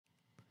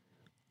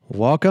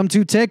Welcome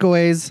to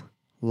Takeaways,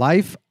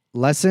 Life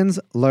Lessons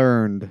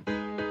Learned.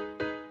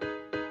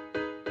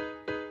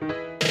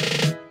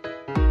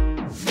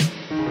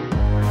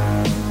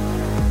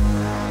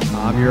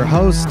 I'm your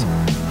host,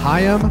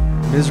 Hayam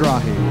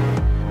Mizrahi.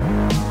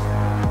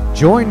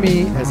 Join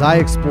me as I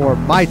explore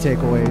my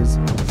takeaways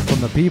from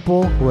the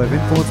people who have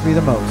influenced me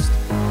the most.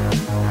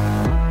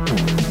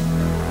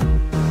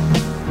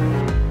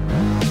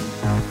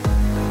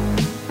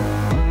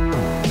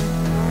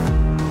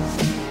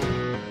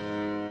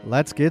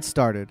 Let's get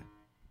started.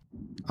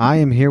 I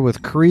am here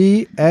with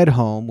Cree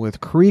Edholm with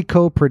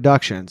Creeco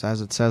Productions,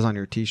 as it says on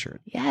your t-shirt.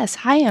 Yes,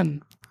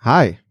 Hayam.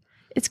 Hi.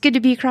 It's good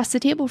to be across the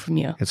table from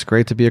you. It's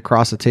great to be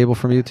across the table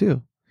from you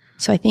too.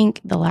 So I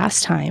think the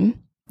last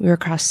time we were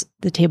across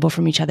the table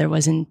from each other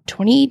was in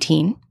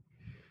 2018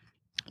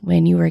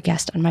 when you were a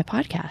guest on my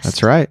podcast.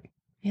 That's right.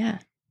 Yeah.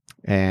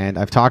 And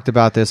I've talked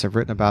about this. I've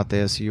written about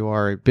this. You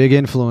are a big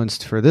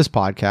influence for this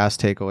podcast,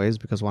 Takeaways,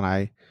 because when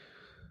I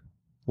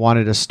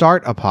wanted to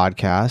start a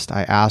podcast,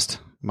 I asked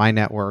my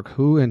network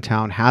who in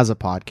town has a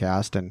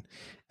podcast, and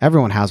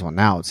everyone has one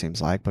now, it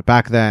seems like. But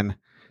back then,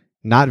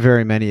 not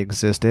very many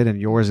existed, and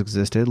yours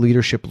existed.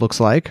 Leadership Looks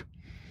Like.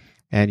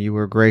 And you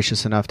were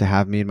gracious enough to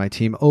have me and my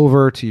team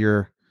over to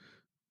it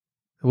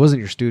wasn't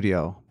your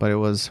studio, but it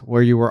was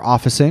where you were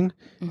officing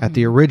at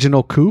the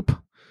original Coop.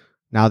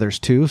 Now there's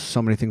two.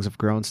 So many things have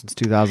grown since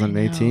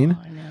 2018.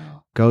 I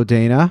know. Go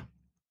Dana.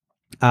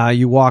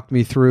 You walked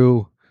me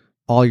through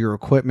all your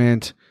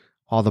equipment,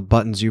 all the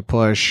buttons you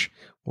push,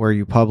 where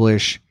you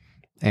publish,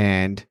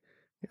 and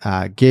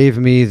gave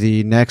me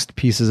the next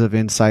pieces of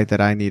insight that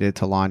I needed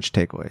to launch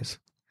Takeaways.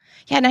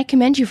 Yeah, and I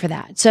commend you for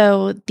that.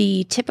 So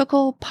the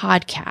typical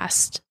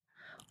podcast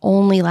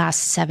only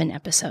lasts 7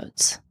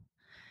 episodes.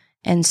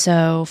 And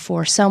so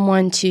for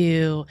someone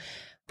to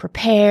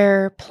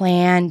prepare,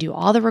 plan, do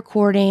all the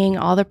recording,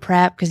 all the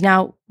prep, because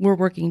now we're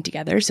working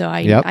together, so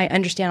I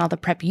understand all the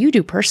prep you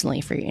do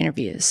personally for your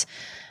interviews.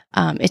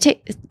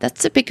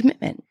 That's a big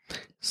commitment.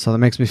 So that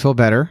makes me feel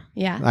better.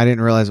 Yeah. I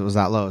didn't realize it was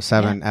that low,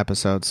 7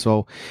 episodes.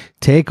 So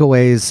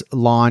Takeaways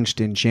launched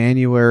in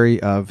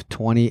January of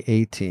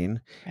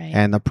 2018. Right.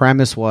 And the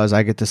premise was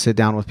I get to sit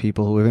down with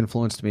people who have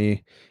influenced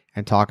me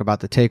and talk about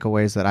the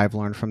takeaways that I've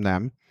learned from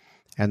them.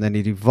 And then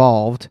it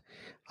evolved.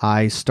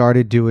 I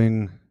started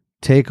doing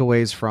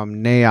takeaways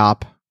from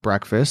NAIOP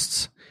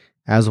breakfasts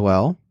as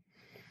well.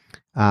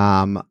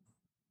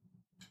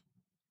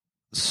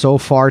 So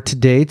far to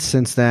date,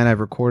 since then, I've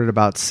recorded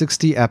about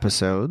 60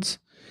 episodes.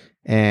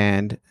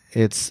 And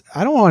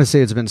I don't want to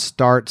say it's been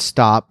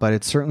start-stop, but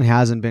it certainly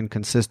hasn't been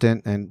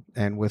consistent.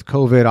 And with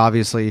COVID,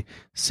 obviously,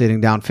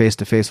 sitting down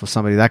face-to-face with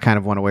somebody, that kind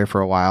of went away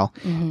for a while.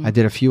 Mm-hmm. I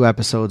did a few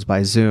episodes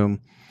by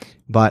Zoom,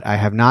 but I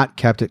have not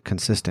kept it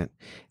consistent.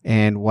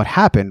 And what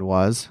happened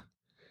was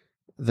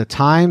the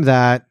time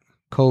that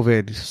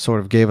COVID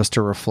sort of gave us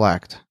to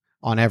reflect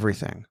on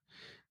everything,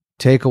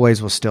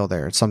 Takeaways was still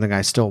there. It's something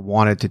I still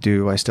wanted to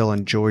do. I still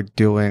enjoyed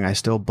doing. I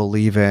still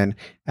believe in,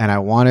 and I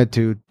wanted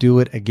to do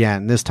it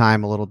again, this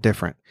time a little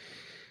different.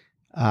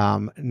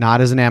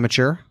 Not as an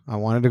amateur. I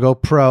wanted to go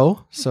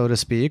pro, so to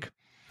speak.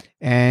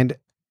 And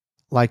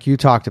like you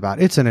talked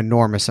about, it's an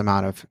enormous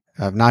amount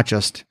of not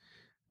just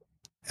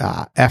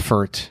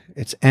effort,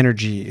 it's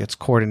energy, it's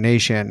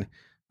coordination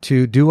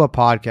to do a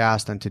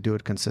podcast and to do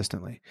it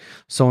consistently.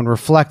 So in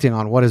reflecting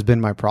on what has been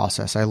my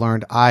process, I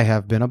learned I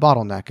have been a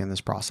bottleneck in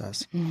this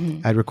process.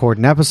 Mm-hmm. I'd record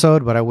an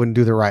episode, but I wouldn't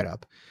do the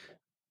write-up.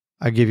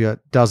 I give you a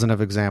dozen of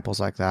examples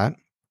like that.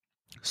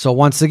 So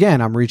once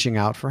again, I'm reaching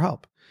out for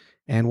help.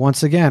 And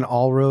once again,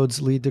 all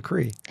roads lead to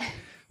Cree.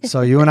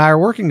 So you and I are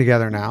working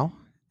together now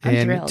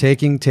and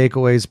taking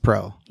Takeaways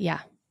Pro.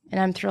 Yeah,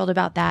 and I'm thrilled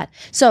about that.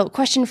 So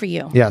question for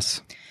you.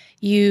 Yes.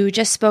 You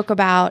just spoke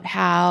about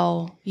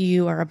how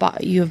you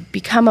have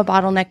become a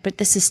bottleneck, but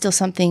this is still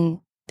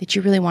something that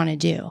you really want to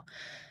do.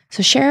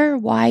 So share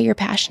why you're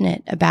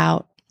passionate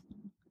about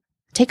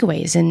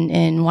takeaways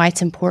and why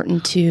it's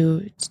important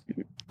to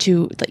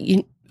let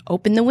you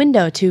open the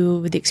window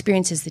to the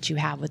experiences that you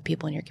have with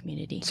people in your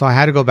community. So I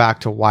had to go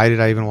back to why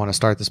did I even want to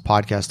start this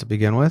podcast to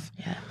begin with?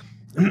 Yeah.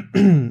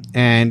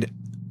 And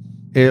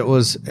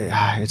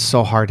it's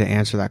so hard to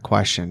answer that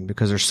question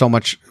because there's so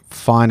much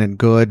fun and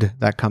good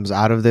that comes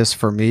out of this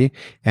for me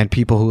and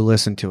people who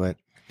listen to it.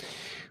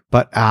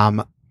 But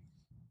I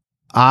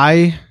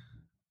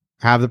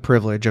have the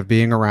privilege of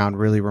being around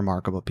really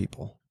remarkable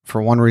people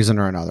for one reason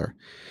or another.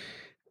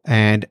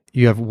 And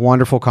you have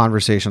wonderful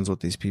conversations with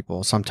these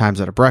people,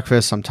 sometimes at a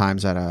breakfast,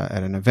 sometimes at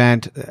an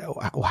event,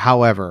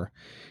 however.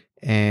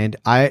 And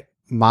my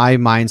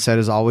mindset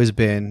has always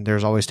been,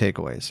 there's always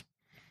takeaways.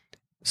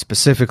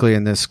 Specifically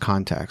in this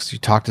context, you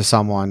talk to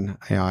someone,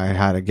 I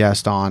had a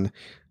guest on,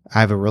 I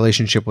have a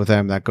relationship with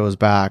them that goes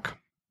back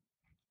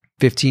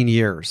 15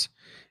 years.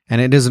 And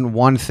it isn't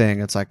one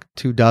thing, it's like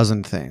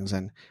 24 things.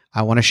 And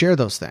I want to share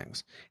those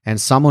things. And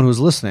someone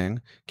who's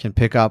listening can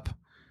pick up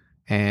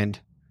and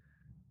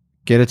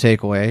get a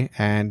takeaway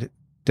and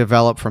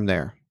develop from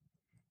there.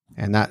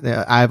 And that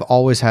I've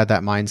always had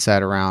that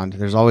mindset around.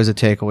 There's always a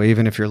takeaway,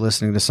 even if you're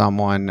listening to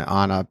someone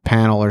on a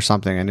panel or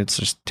something and it's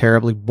just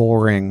terribly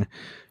boring,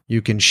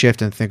 you can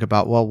shift and think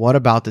about, well, what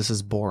about this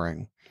is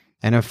boring?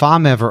 And if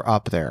I'm ever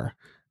up there,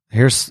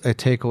 here's a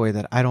takeaway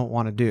that I don't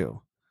want to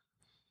do.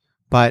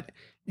 But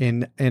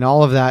in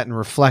all of that and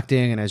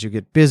reflecting, and as you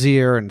get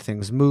busier and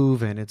things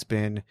move, and it's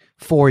been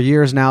 4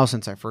 years now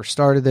since I first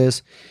started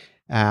this.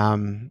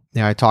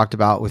 I talked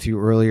about with you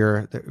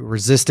earlier, the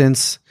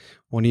resistance.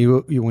 When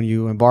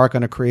you embark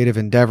on a creative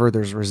endeavor,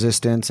 there's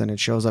resistance, and it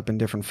shows up in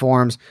different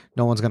forms.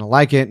 No one's going to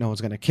like it. No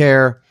one's going to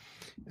care.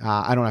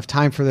 I don't have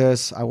time for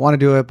this. I want to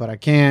do it, but I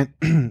can't.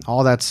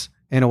 All that's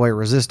in a way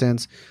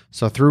resistance.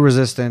 So through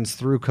resistance,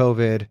 through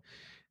COVID,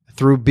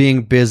 through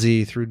being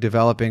busy, through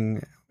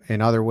developing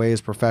in other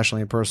ways,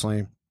 professionally and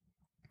personally,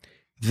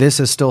 this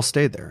has still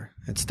stayed there.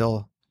 It's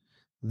still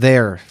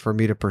there for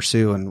me to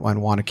pursue and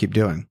want to keep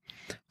doing.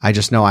 I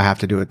just know I have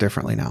to do it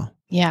differently now.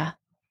 Yeah.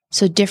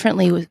 So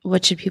differently,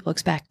 what should people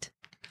expect?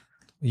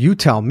 You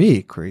tell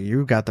me, Cree.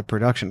 You got the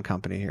production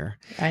company here.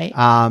 Right.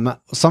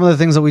 Some of the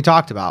things that we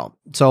talked about.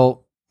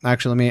 So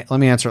actually, let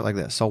me answer it like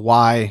this. So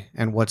why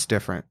and what's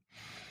different?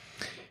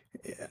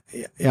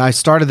 I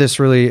started this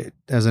really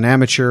as an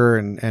amateur,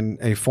 and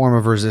a form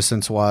of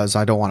resistance was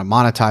I don't want to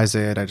monetize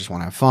it. I just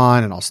want to have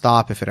fun, and I'll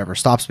stop if it ever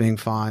stops being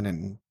fun.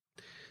 And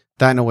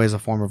that in a way is a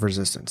form of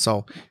resistance.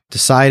 So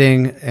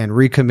deciding and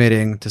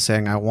recommitting to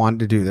saying, I want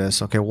to do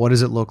this. Okay, what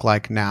does it look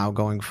like now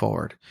going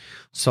forward?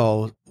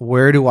 So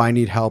where do I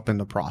need help in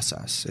the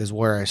process is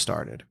where I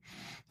started.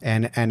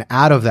 And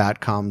out of that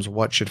comes,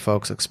 what should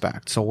folks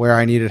expect? So where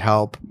I needed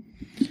help,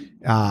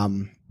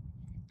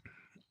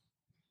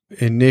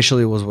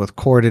 initially was with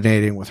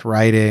coordinating, with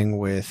writing,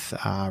 with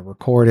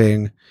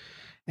recording.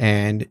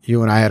 And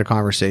you and I had a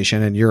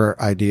conversation, and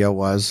your idea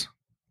was,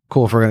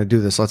 cool, if we're going to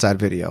do this, let's add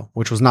video,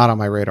 which was not on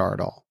my radar at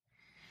all.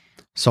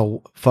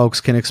 So folks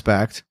can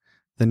expect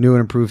the new and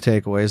improved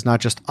takeaways,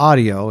 not just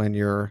audio in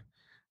your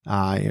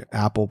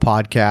Apple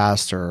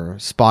Podcast or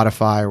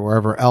Spotify or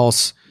wherever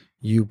else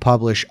you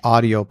publish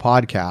audio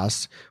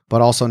podcasts,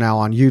 but also now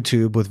on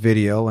YouTube with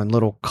video and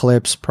little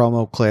clips,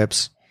 promo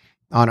clips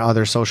on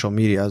other social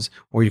medias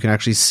where you can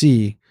actually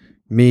see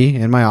me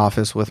in my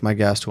office with my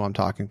guest who I'm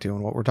talking to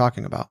and what we're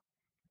talking about.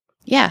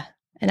 Yeah.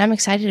 And I'm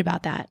excited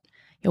about that.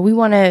 We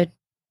want to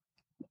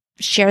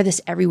share this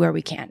everywhere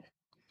we can.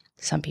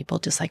 Some people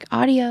just like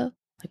audio.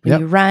 Like when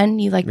you run,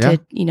 you like to,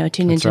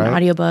 tune into an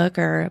audiobook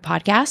or a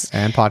podcast.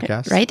 And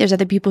podcasts. Right? There's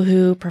other people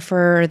who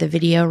prefer the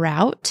video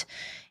route.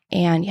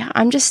 And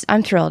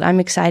I'm thrilled. I'm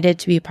excited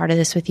to be a part of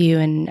this with you.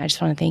 And I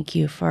just want to thank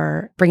you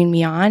for bringing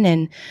me on.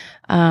 And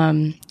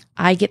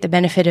I get the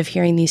benefit of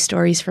hearing these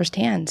stories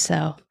firsthand.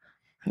 So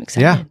I'm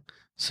excited. Yeah.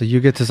 So you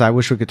get to, I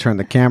wish we could turn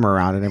the camera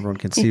around and everyone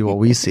can see what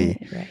we see.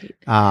 Right.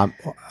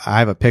 I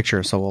have a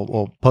picture, so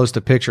we'll post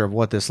a picture of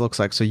what this looks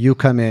like. So you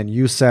come in,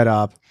 you set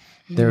up,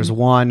 there's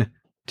 1,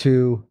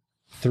 2,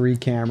 3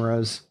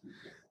 cameras.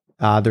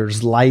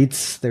 There's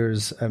lights.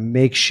 There's a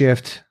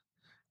makeshift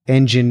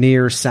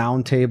engineer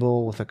sound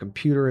table with a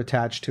computer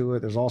attached to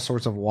it. There's all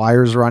sorts of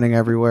wires running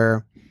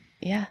everywhere.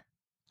 Yeah.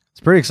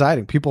 It's pretty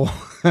exciting. People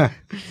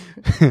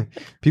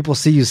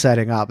see you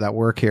setting up that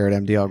work here at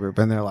MDL Group,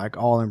 and they're like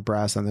all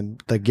impressed. And then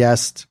the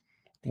guests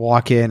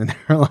walk in and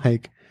they're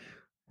like,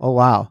 oh,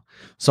 wow.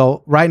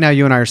 So right now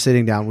you and I are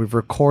sitting down. We've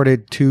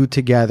recorded 2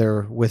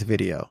 together with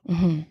video.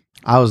 Mm-hmm.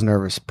 I was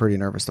nervous, pretty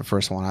nervous the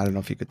first one. I don't know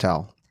if you could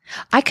tell.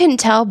 I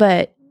couldn't tell,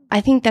 but I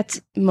think that's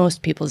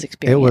most people's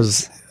experience. It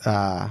was,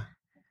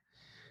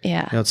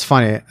 yeah. It's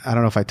funny. I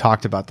don't know if I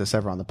talked about this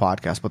ever on the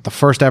podcast, but the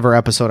first ever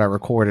episode I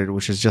recorded,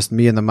 which is just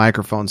me and the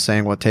microphone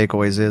saying what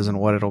Takeaways is and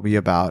what it'll be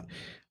about,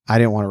 I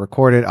didn't want to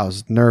record it. I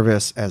was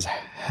nervous as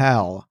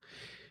hell.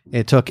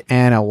 It took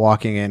Anna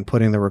walking in,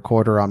 putting the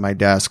recorder on my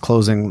desk,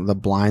 closing the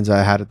blinds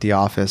I had at the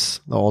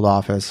office, the old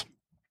office,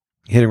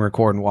 hitting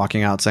record and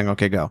walking out saying,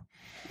 okay, go.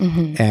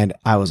 Mm-hmm. And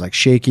I was like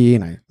shaky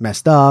and I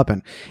messed up,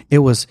 and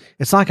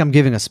it's not like I'm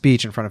giving a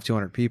speech in front of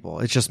 200 people.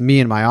 It's just me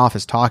in my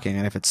office talking.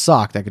 And if it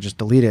sucked, I could just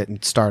delete it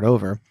and start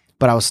over.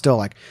 But I was still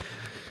like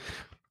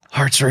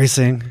hearts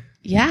racing.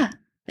 Yeah.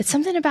 It's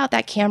something about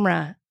that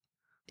camera.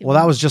 Well,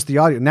 that was just the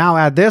audio. Now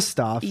add this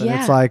stuff. And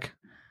it's like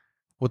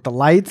with the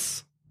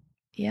lights.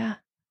 Yeah.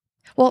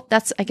 Well,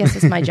 I guess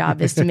that's my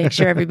job, is to make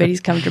sure everybody's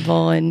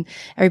comfortable and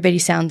everybody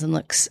sounds and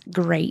looks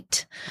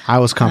great. I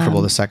was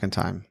comfortable the second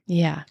time.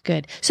 Yeah,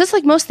 good. So it's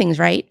like most things,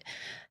 right?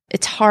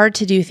 It's hard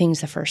to do things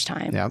the first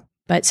time. Yeah.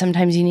 But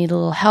sometimes you need a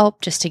little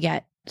help just to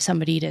get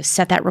somebody to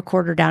set that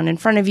recorder down in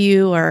front of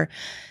you, or,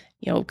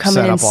 come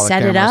in and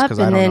set it up. Because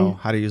I don't know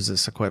how to use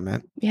this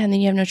equipment. Yeah, and then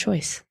you have no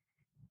choice.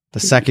 The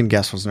second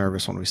guest was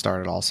nervous when we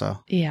started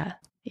also. Yeah.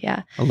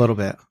 Yeah. A little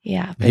bit.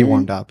 Yeah. He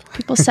warmed up.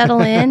 People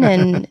settle in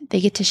and they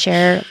get to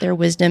share their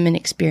wisdom and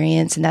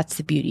experience. And that's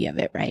the beauty of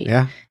it, right?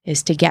 Yeah.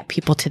 Is to get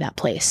people to that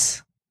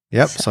place.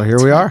 Yep. So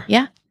here we are.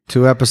 Yeah.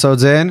 2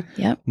 episodes in.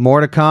 Yep.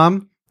 More to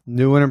come.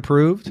 New and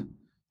improved.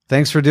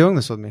 Thanks for doing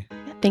this with me.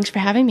 Yeah, thanks for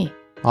having me.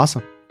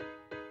 Awesome.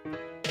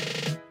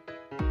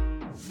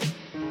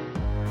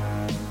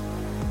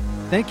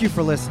 Thank you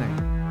for listening.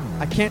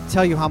 I can't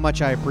tell you how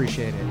much I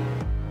appreciate it.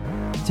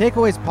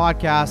 Takeaways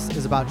Podcast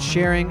is about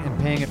sharing and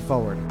paying it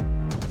forward.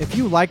 If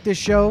you like this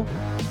show,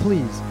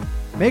 please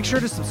make sure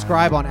to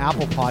subscribe on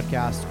Apple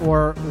Podcasts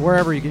or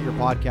wherever you get your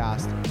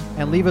podcast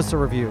and leave us a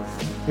review.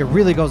 It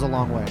really goes a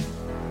long way.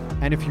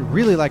 And if you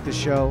really like the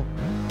show,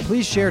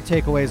 please share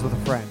Takeaways with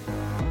a friend.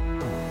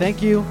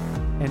 Thank you,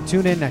 and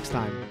tune in next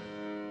time.